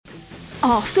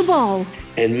off the ball.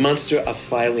 And Munster are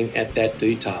failing at that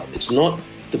detail. It's not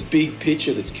the big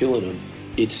picture that's killing them.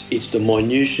 It's the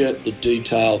minutiae, the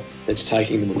detail that's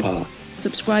taking them apart.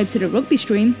 Subscribe to the rugby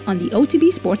stream on the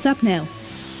OTB Sports app now.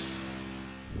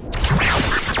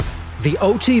 The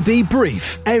OTB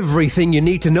Brief. Everything you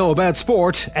need to know about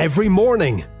sport every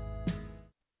morning.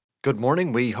 Good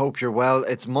morning, we hope you're well.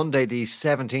 It's Monday the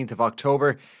 17th of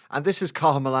October and this is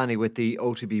Cathal Milani with the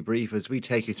OTB Brief as we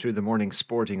take you through the morning's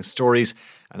sporting stories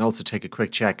and also take a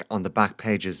quick check on the back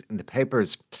pages in the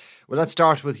papers. Well, let's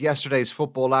start with yesterday's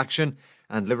football action,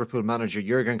 and Liverpool manager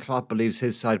Jurgen Klopp believes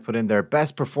his side put in their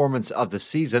best performance of the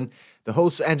season. The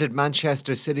hosts ended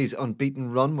Manchester City's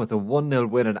unbeaten run with a 1-0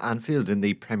 win at Anfield in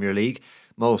the Premier League.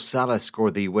 Mo Salah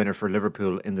scored the winner for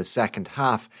Liverpool in the second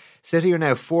half. City are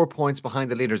now 4 points behind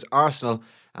the leaders Arsenal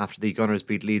after the Gunners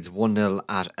beat Leeds 1-0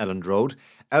 at Elland Road.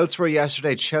 Elsewhere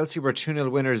yesterday, Chelsea were 2-0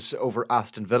 winners over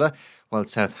Aston Villa, while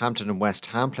Southampton and West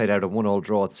Ham played out a 1-1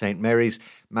 draw at St Mary's.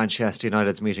 Manchester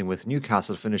United's meeting with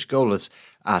Newcastle finished goalless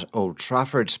at Old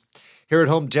Trafford. Here at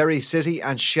home, Derry City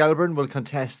and Shelbourne will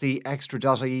contest the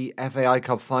Extra.ie FAI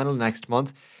Cup final next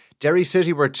month. Derry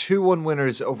City were 2-1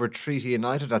 winners over Treaty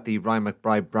United at the Ryan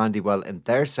McBride Brandywell in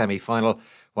their semi-final,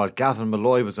 while Gavin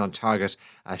Malloy was on target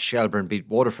as Shelbourne beat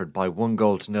Waterford by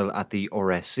 1-0 at the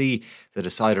RSC. The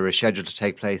decider is scheduled to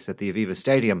take place at the Aviva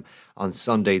Stadium on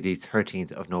Sunday the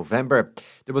 13th of November.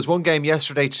 There was one game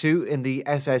yesterday too in the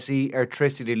SSE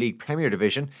Airtricity League Premier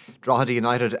Division. Drogheda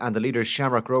United and the leaders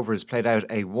Shamrock Rovers played out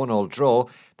a 1-1 draw.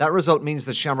 That result means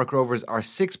that Shamrock Rovers are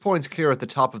 6 points clear at the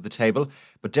top of the table,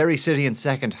 but Derry City in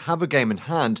second have a game in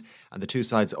hand, and the two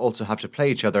sides also have to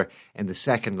play each other in the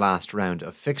second last round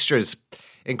of fixtures.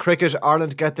 In cricket,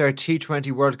 Ireland get their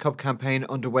T20 World Cup campaign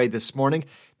underway this morning.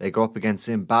 They go up against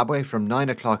Zimbabwe from 9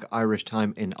 o'clock Irish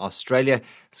time in Australia.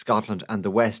 Scotland and the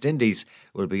West Indies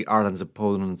will be Ireland's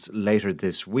opponents later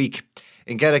this week.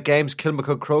 In Gaelic games,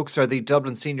 Kilmacud Crokes are the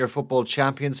Dublin Senior Football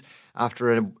champions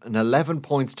after an 11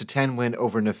 points to 10 win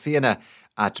over Na Fianna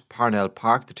at Parnell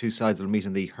Park. The two sides will meet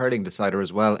in the hurling decider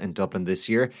as well in Dublin this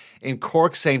year. In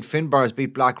Cork, St Finbarrs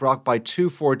beat Blackrock by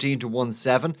 2-14 to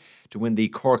 1-7 to win the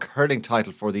Cork hurling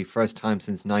title for the first time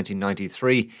since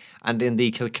 1993. And in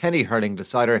the Kilkenny hurling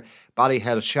decider,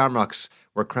 Ballyhell Shamrocks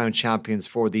were crowned champions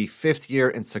for the fifth year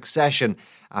in succession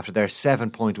after their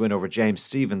 7-point win over James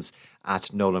Stephens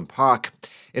at Nolan Park.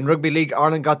 In Rugby League,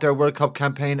 Ireland got their World Cup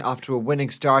campaign off to a winning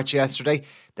start yesterday.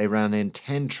 They ran in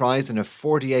 10 tries and a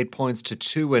 48 points to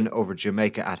 2 win over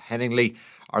Jamaica at Heningley.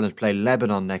 Ireland play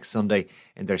Lebanon next Sunday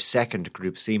in their second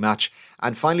Group C match.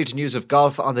 And finally to news of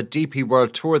golf on the DP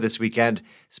World Tour this weekend.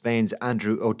 Spain's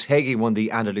Andrew Otegi won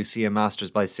the Andalusia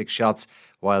Masters by 6 shots,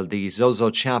 while the Zozo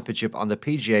Championship on the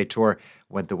PGA Tour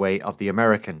went the way of the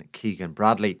American Keegan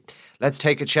Bradley. Let's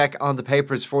take a check on the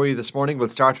papers for you this morning. We'll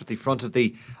start with the front of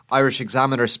the Irish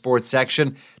Examiner sports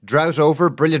section. Drought over,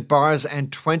 brilliant bars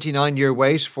and 29-year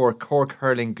wait for Cork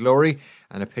hurling glory,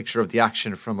 and a picture of the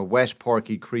action from a wet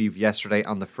Porky Creve yesterday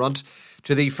on the front.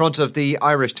 To the front of the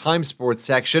Irish Times sports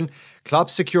section, Klopp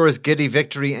secures giddy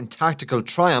victory in tactical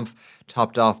triumph,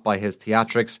 topped off by his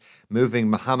theatrics. Moving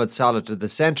Mohamed Salah to the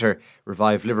centre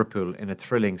revived Liverpool in a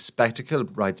thrilling spectacle,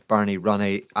 writes Barney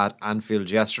Ronay at Anfield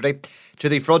yesterday. To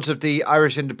the front of the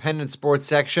Irish Independent sports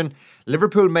section,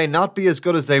 Liverpool may not be as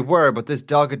good as they were, but this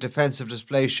dogged defensive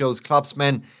display shows Klopp's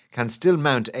men can still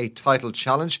mount a title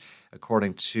challenge,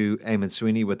 according to Eamon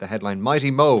Sweeney, with the headline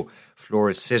Mighty Mo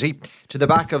floors City. To the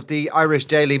back of the Irish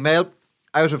Daily Mail,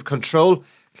 out of control,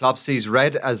 Klopp sees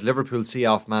red as Liverpool see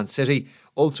off Man City.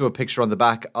 Also a picture on the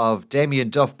back of Damien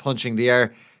Duff punching the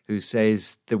air, who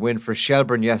says the win for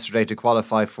Shelbourne yesterday to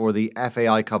qualify for the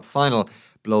FAI Cup final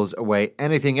blows away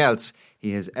anything else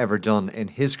he has ever done in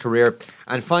his career.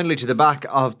 And finally to the back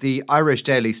of the Irish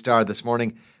Daily Star this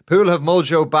morning, Pool have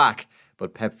mojo back,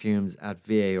 but Pep fumes at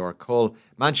VAR call.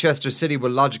 Manchester City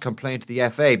will lodge a complaint to the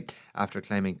FA after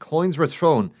claiming coins were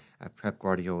thrown at Pep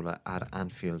Guardiola at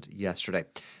Anfield yesterday.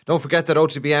 Don't forget that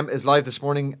OTBM is live this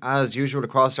morning as usual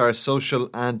across our social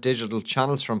and digital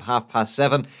channels from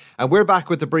 7:30, and we're back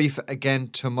with the brief again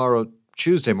tomorrow,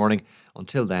 Tuesday morning.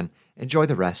 Until then, enjoy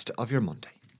the rest of your Monday.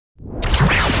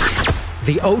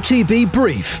 The OTB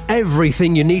Brief.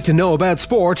 Everything you need to know about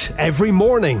sport every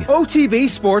morning. OTB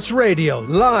Sports Radio.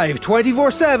 Live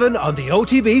 24/7 on the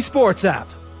OTB Sports app.